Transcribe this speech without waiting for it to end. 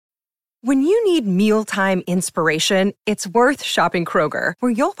When you need mealtime inspiration, it's worth shopping Kroger,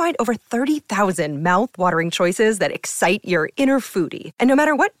 where you'll find over 30,000 mouth-watering choices that excite your inner foodie. And no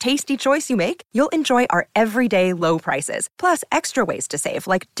matter what tasty choice you make, you'll enjoy our everyday low prices, plus extra ways to save,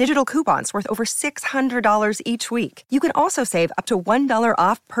 like digital coupons worth over $600 each week. You can also save up to $1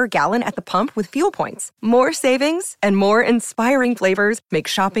 off per gallon at the pump with fuel points. More savings and more inspiring flavors make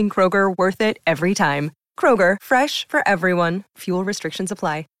shopping Kroger worth it every time. Kroger, fresh for everyone. Fuel restrictions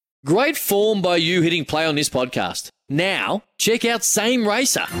apply. Great form by you hitting play on this podcast. Now, check out Same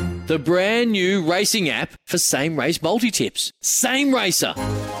Racer, the brand new racing app for same race multi-tips. Same Racer.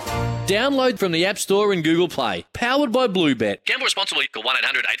 Download from the App Store and Google Play. Powered by Bluebet. Gamble responsibly. Call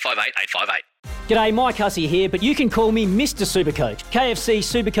 1-800-858-858. G'day, Mike Hussey here, but you can call me Mr. Supercoach. KFC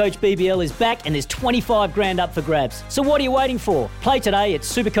Supercoach BBL is back and there's 25 grand up for grabs. So what are you waiting for? Play today at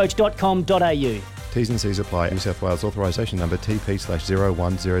supercoach.com.au. T's and C's apply. New South Wales authorisation number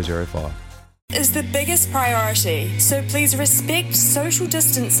TP/01005. Is the biggest priority, so please respect social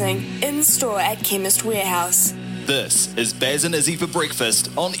distancing in-store at Chemist Warehouse. This is Baz and Izzy for breakfast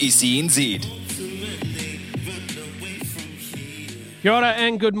on SENZ. Kia ora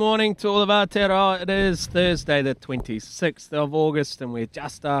and good morning to all of Aotearoa. It is Thursday the 26th of August and we're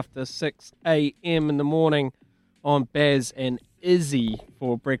just after 6 a.m. in the morning on Baz and Izzy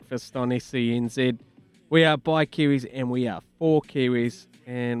for breakfast on SENZ. We are by Kiwis and we are for Kiwis,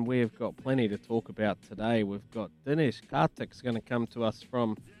 and we've got plenty to talk about today. We've got Dinesh Karthik's going to come to us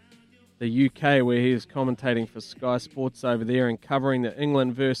from the UK, where he is commentating for Sky Sports over there and covering the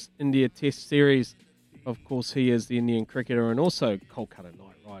England versus India Test Series. Of course, he is the Indian cricketer and also Kolkata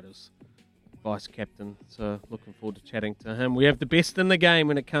Knight Riders vice captain, so looking forward to chatting to him. We have the best in the game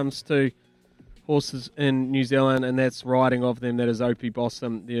when it comes to horses in New Zealand, and that's riding of them. That is Opie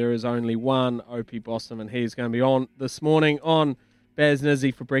Bossom. There is only one Opie Bossom, and he's going to be on this morning on Baz and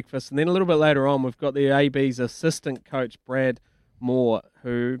Izzy for breakfast. And then a little bit later on, we've got the AB's assistant coach, Brad Moore,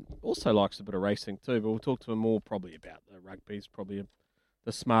 who also likes a bit of racing too, but we'll talk to him more probably about the rugby. It's probably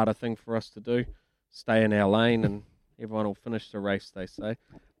the smarter thing for us to do. Stay in our lane, and everyone will finish the race, they say.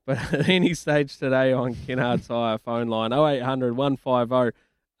 But at any stage today on Kennard's Hire phone line, 0800 150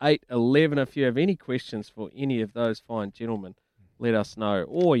 811. If you have any questions for any of those fine gentlemen, let us know.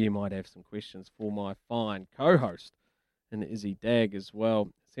 Or you might have some questions for my fine co-host and Izzy Dag as well.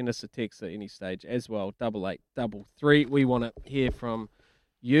 Send us a text at any stage as well, 8833. We want to hear from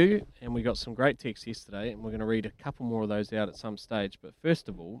you, and we got some great texts yesterday, and we're going to read a couple more of those out at some stage. But first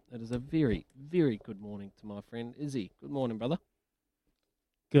of all, it is a very, very good morning to my friend Izzy. Good morning, brother.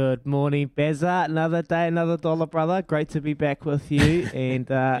 Good morning, Bezza. Another day, another dollar, brother. Great to be back with you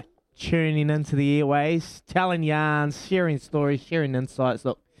and tuning into the airways, telling yarns, sharing stories, sharing insights.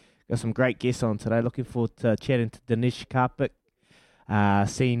 Look, got some great guests on today. Looking forward to chatting to Dinesh Karthik,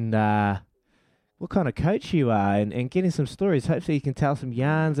 seeing what kind of coach you are and getting some stories. Hopefully you can tell some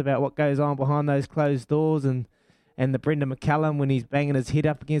yarns about what goes on behind those closed doors and the Brendan McCullum when he's banging his head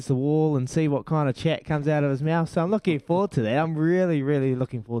up against the wall and see what kind of chat comes out of his mouth. So I'm looking forward to that. I'm really, really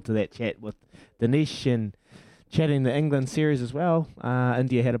looking forward to that chat with Dinesh and chatting the England series as well.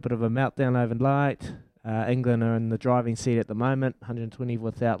 India had a bit of a meltdown overnight. England are in the driving seat at the moment, 120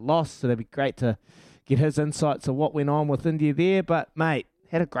 without loss. So that'd be great to get his insights of what went on with India there. But, mate,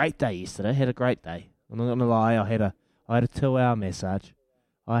 had a great day yesterday. Had a great day. I'm not going to lie. I had a 2-hour massage.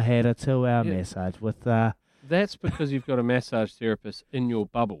 Massage with... That's because you've got a massage therapist in your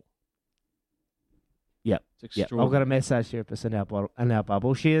bubble. Yep. I've got a massage therapist in our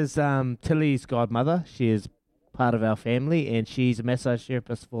bubble. She is Tilly's godmother. She is part of our family, and she's a massage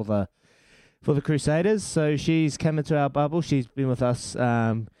therapist for the Crusaders. So she's come into our bubble. She's been with us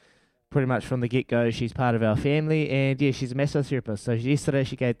pretty much from the get-go. She's part of our family, and yeah, she's a massage therapist. So yesterday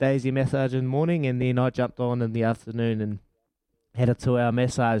she gave Daisy a massage in the morning, and then I jumped on in the afternoon and had a 2-hour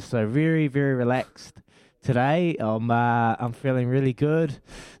massage. So very, very relaxed. Today, I'm feeling really good,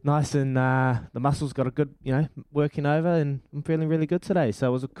 nice, and the muscles got a good, working over, and I'm feeling really good today. So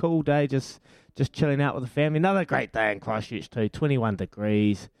it was a cool day, just chilling out with the family. Another great day in Christchurch too, 21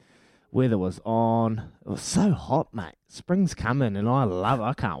 degrees, weather was on. It was so hot, mate. Spring's coming, and I love it.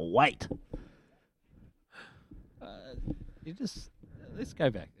 I can't wait. Let's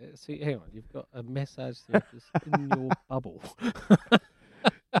go back. See, hang on, you've got a massage therapist in your bubble.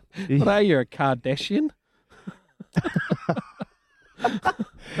 What are you, a Kardashian?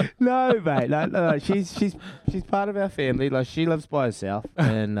 No, mate. No. She's part of our family. Like, she lives by herself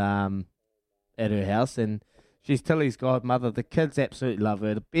and at her house, and she's Tilly's godmother. The kids absolutely love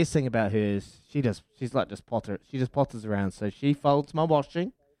her. The best thing about her is she just potters around. So she folds my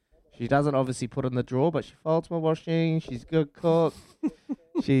washing. She doesn't obviously put in the drawer, but she folds my washing. She's a good cook.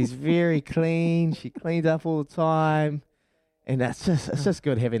 She's very clean. She cleans up all the time. And it's just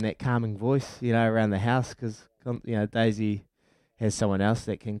good having that calming voice, around the house because, Daisy has someone else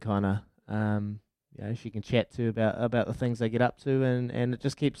that can kind of, she can chat to about the things they get up to and it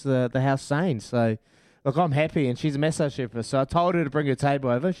just keeps the house sane. So, look, I'm happy and she's a massage therapist. So I told her to bring her table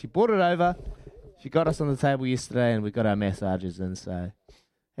over. She brought it over. She got us on the table yesterday and we got our massages in. So,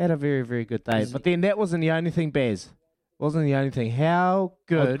 had a very, very good day. But then that wasn't the only thing, Baz. Wasn't the only thing. How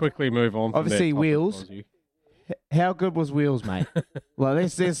good. I'll quickly move on from obviously, that Wheels. How good was Wheels, mate? Well,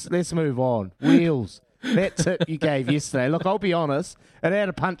 let's move on. Wheels. That tip you gave yesterday. Look, I'll be honest. It had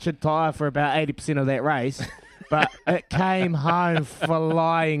a punctured tyre for about 80% of that race, but it came home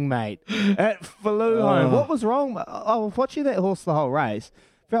flying, mate. It flew home. What was wrong? I was watching that horse the whole race.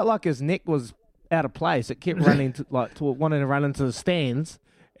 Felt like his neck was out of place. It kept running wanting to run into the stands,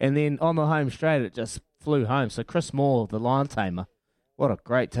 and then on the home straight, it just flew home. So Chris Moore, the Lion Tamer. What a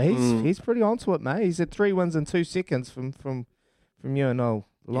great team. He's pretty onto it, mate. He's had 3 wins in 2 seconds from you and the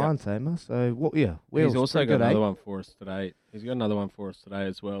Lion Tamer. So, Wheels, he's also got another 8. one for us today. He's got another one for us today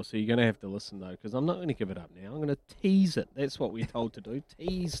as well. So you're going to have to listen, though, because I'm not going to give it up now. I'm going to tease it. That's what we're told to do,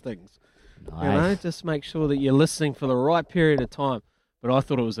 tease things. Nice. Just make sure that you're listening for the right period of time. But I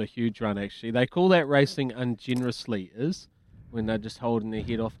thought it was a huge run, actually. They call that racing ungenerously, when they're just holding their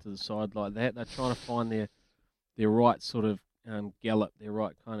head off to the side like that. They're trying to find their right sort of gallop, their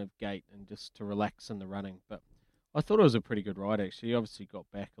right kind of gait, and just to relax in the running. But I thought it was a pretty good ride, actually. He obviously got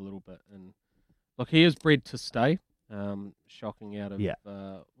back a little bit. And look, he is bred to stay. Shocking out of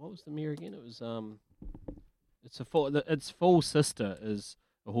what was the mare again? It was its full sister is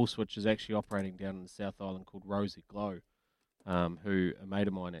a horse which is actually operating down in the South Island called Rosie Glow, who a mate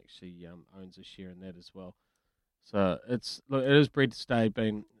of mine actually owns a share in that as well. So it is bred to stay,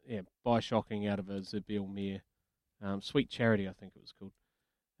 being by Shocking out of a Zabeel mare. Sweet Charity, I think it was called.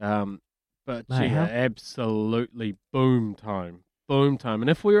 But she absolutely boomed home. And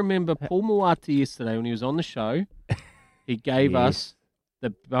if we remember Paul Muati yesterday when he was on the show, he gave us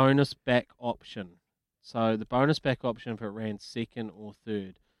the bonus back option. So the bonus back option if it ran second or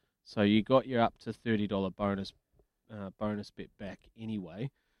third. So you got your up to $30 bonus bet back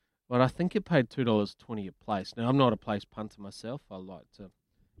anyway. But I think it paid $2.20 a place. Now, I'm not a place punter myself. I like to,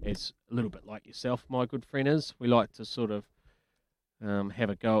 as a little bit like yourself, my good friend is, we like to sort of have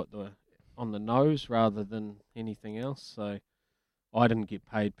a go on the nose rather than anything else. So I didn't get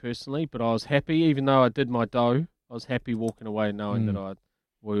paid personally, but I was happy, even though I did my dough, I was happy walking away knowing that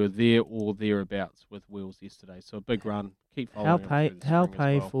we were there or thereabouts with Wheels yesterday. So a big run. Keep following. How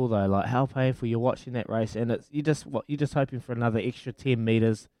painful though? Like how painful you're watching that race, and you're just hoping for another extra 10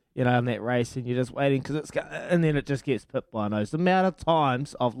 meters, in that race, and you're just waiting because and then it just gets pipped by a nose. The amount of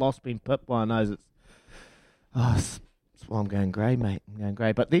times I've lost being pipped by a nose, that's why I'm going grey, mate. I'm going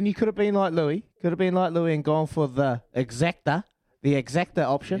grey. But then you could have been like Louis. And gone for the exacta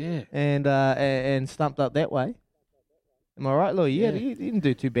option, and stumped up that way. Am I right, Louis? Yeah, you didn't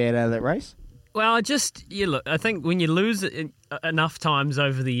do too bad out of that race. Well, look, I think when you lose it enough times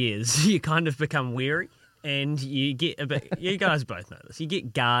over the years, you kind of become wary. And you get a bit, you guys both know this, you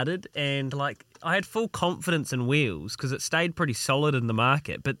get guarded, and I had full confidence in Wheels because it stayed pretty solid in the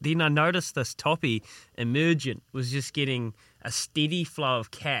market, but then I noticed this toppy, Emergent, was just getting a steady flow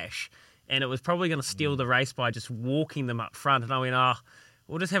of cash, and it was probably going to steal the race by just walking them up front, and I went,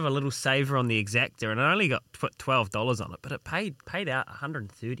 we'll just have a little saver on the exacta, and I only put $12 on it, but it paid out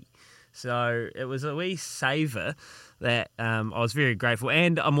 $130. So it was a wee saver that I was very grateful.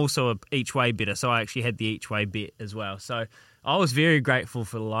 And I'm also a each-way better, so I actually had the each-way bet as well. So I was very grateful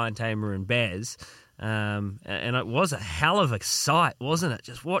for the Lion Tamer and Baz. And it was a hell of a sight, wasn't it?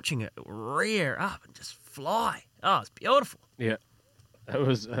 Just watching it rear up and just fly. Oh, it's beautiful. Yeah, it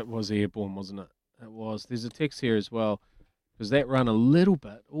was airborne, wasn't it? It was. There's a text here as well, because that run a little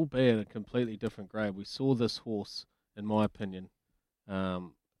bit, albeit a completely different grade. We saw this horse, in my opinion,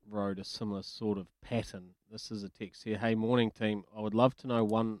 rode a similar sort of pattern. This is a text here. Hey, morning team. I would love to know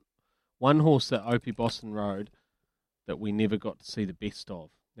one horse that Opie Boston rode that we never got to see the best of.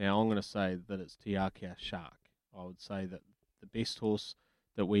 Now, I'm going to say that it's Te Akau Shark. I would say that the best horse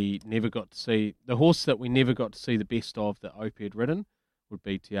that we never got to see, the horse that we never got to see the best of that Opie had ridden would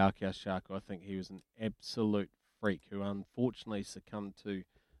be Te Akau Shark. I think he was an absolute freak who unfortunately succumbed to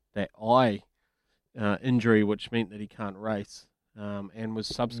that eye injury, which meant that he can't race. And was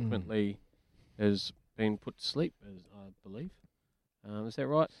subsequently has been put to sleep, as I believe. Is that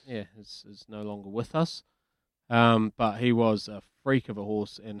right? Yeah, is no longer with us. But he was a freak of a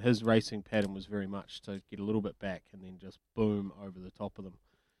horse, and his racing pattern was very much to get a little bit back and then just boom over the top of them.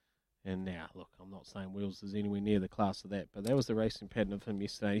 And now, look, I'm not saying Wheels is anywhere near the class of that, but that was the racing pattern of him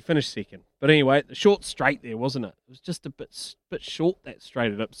yesterday. He finished second. But anyway, the short straight there, wasn't it? It was just a bit short, that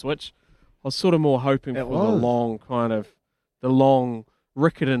straight at Ipswich. I was sort of more hoping for the long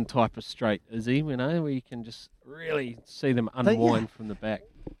Riccarton type of straight, Izzy, where you can just really see them unwind from the back.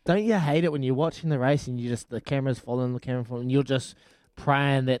 Don't you hate it when you're watching the race and the camera's following, and you're just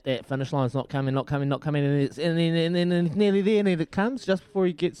praying that finish line's not coming, and then it's nearly there, and then it comes just before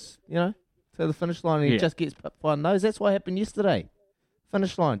he gets, to the finish line, and he just gets pipped by nose. That's what happened yesterday.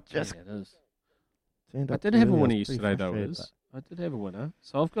 Finish line just. Yeah, it is. I did have a winner yesterday, though. I did have a winner.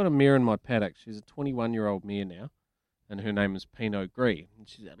 So I've got a mare in my paddock. She's a 21-year-old mare now, and her name is Pinot Gris. And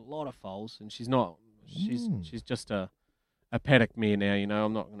she's had a lot of foals, and she's not. She's just a paddock mare now.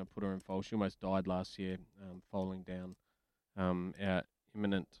 I'm not going to put her in foal. She almost died last year, foaling down our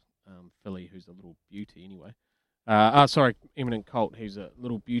eminent filly, who's a little beauty anyway. Eminent colt, who's a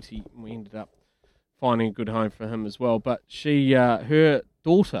little beauty. And we ended up finding a good home for him as well. But she, her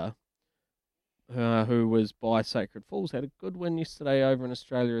daughter, who was by Sacred Falls, had a good win yesterday over in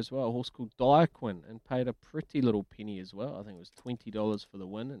Australia as well. A horse called Diaquin, and paid a pretty little penny as well. I think it was $20 for the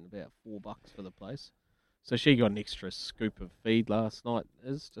win and about $4 for the place. So she got an extra scoop of feed last night,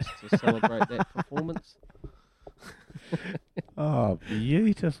 just to celebrate that performance. Oh,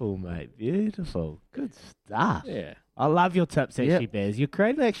 beautiful, mate. Beautiful. Good stuff. Yeah. I love your tips, actually, Baz. You're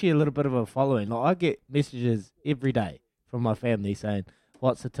creating actually a little bit of a following. Like, I get messages every day from my family saying,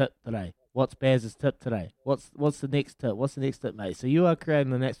 what's the tip today? What's Baz's tip today? What's the next tip? What's the next tip, mate? So you are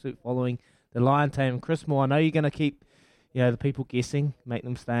creating an absolute following. The Lion Tamer, Chris Moore, I know you're going to keep the people guessing, make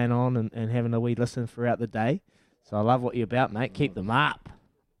them staying on and having a wee listen throughout the day. So I love what you're about, mate. Keep them up.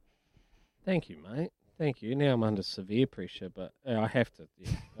 Thank you, mate. Thank you. Now I'm under severe pressure, but I have to.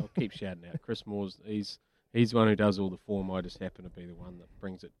 Yeah, I'll keep shouting out. Chris Moore's, he's the one who does all the form. I just happen to be the one that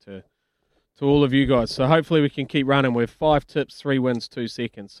brings it to all of you guys. So hopefully we can keep running. We're 5 tips, 3 wins, 2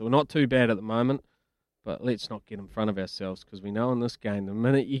 seconds. So we're not too bad at the moment, but let's not get in front of ourselves, because we know in this game, the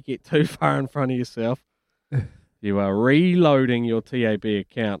minute you get too far in front of yourself, you are reloading your TAB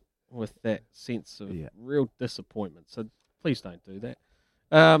account with that sense of real disappointment. So please don't do that.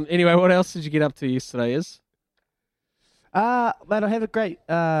 Anyway, what else did you get up to yesterday, Iz? Mate, I had a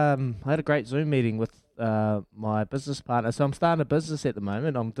great Zoom meeting with my business partner. So I'm starting a business at the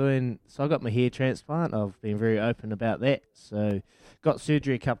moment. I got my hair transplant. I've been very open about that. So got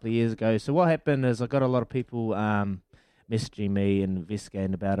surgery a couple of years ago. So what happened is I got a lot of people messaging me and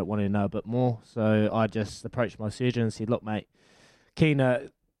investigating about it, wanting to know a bit more. So I just approached my surgeon and said, look, mate, keen to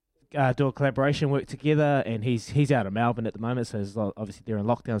do a collaboration, work together, and he's out of Melbourne at the moment, so obviously they're in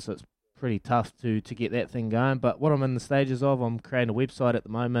lockdown, so it's pretty tough to get that thing going. But what I'm in the stages of, I'm creating a website at the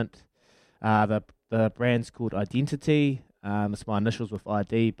moment. The brand's called Identity. It's my initials with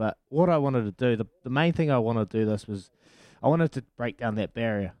ID. But what I wanted to do, the main thing I wanted to do this was, I wanted to break down that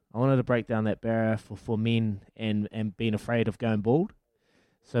barrier. I wanted to break down that barrier for men and being afraid of going bald.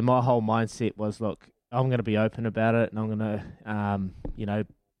 So my whole mindset was, look, I'm going to be open about it, and I'm going to,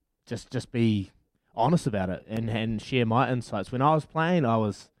 just be honest about it and share my insights. When I was playing, I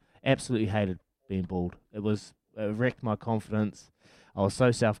was absolutely hated being bald. It wrecked my confidence. I was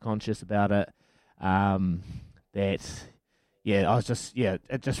so self-conscious about it it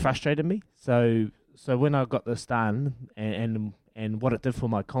just frustrated me. So when I got this done and what it did for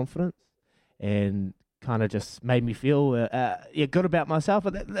my confidence and kind of just made me feel good about myself.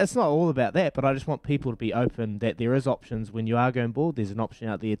 But that's not all about that, but I just want people to be open that there is options when you are going bald. There's an option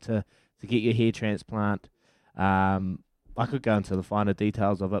out there to get your hair transplant. I could go into the finer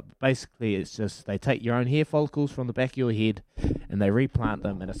details of it, but basically it's just they take your own hair follicles from the back of your head and they replant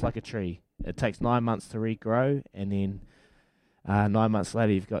them, and it's like a tree. It takes 9 months to regrow, and then 9 months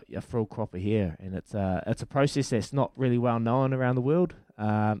later you've got a full crop of hair, and it's a process that's not really well known around the world.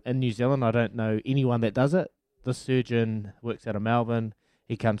 In New Zealand, I don't know anyone that does it. This surgeon works out of Melbourne.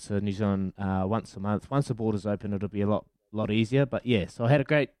 He comes to New Zealand once a month. Once the borders open, it'll be a lot easier. But yeah, so I had a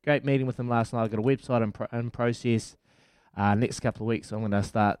great meeting with him last night. I got a website in process. Next couple of weeks, I'm going to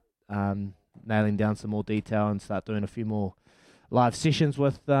start nailing down some more detail and start doing a few more live sessions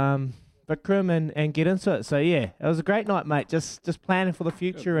with Vikram and get into it. So yeah, it was a great night, mate. Just planning for the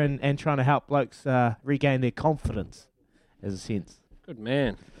future and trying to help blokes regain their confidence, as a sense. Good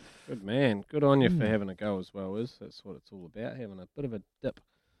man. Good on you for having a go as well, that's what it's all about, having a bit of a dip.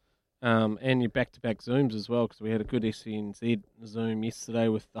 And your back-to-back Zooms as well, because we had a good SENZ Zoom yesterday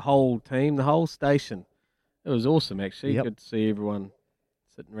with the whole team, the whole station. It was awesome, actually. Yep. Good to see everyone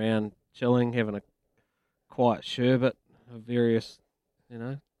sitting around, chilling, having a quiet sherbet of various,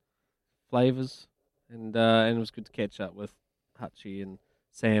 flavours. And it was good to catch up with Hutchie and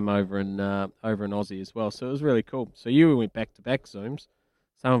Sam over in Aussie as well. So it was really cool. So you went back-to-back Zooms.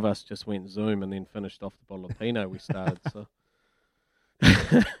 Some of us just went Zoom and then finished off the bottle of Pinot we started. So,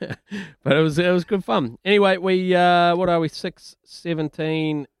 but it was good fun. Anyway, we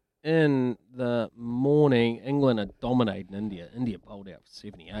 6:17 in the morning. England are dominating India. India bowled out for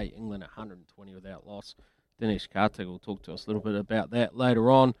 78. England 120 without loss. Dinesh Karthik will talk to us a little bit about that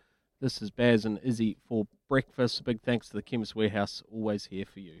later on. This is Baz and Izzy for breakfast. A big thanks to the Chemist Warehouse, always here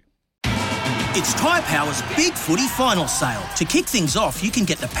for you. It's Tyre Power's Big Footy Final Sale. To kick things off, you can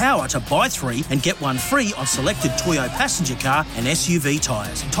get the power to buy 3 and get 1 free on selected Toyo passenger car and SUV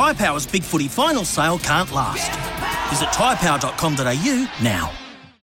tyres. Tyre Power's Big Footy Final Sale can't last. Visit tyrepower.com.au now.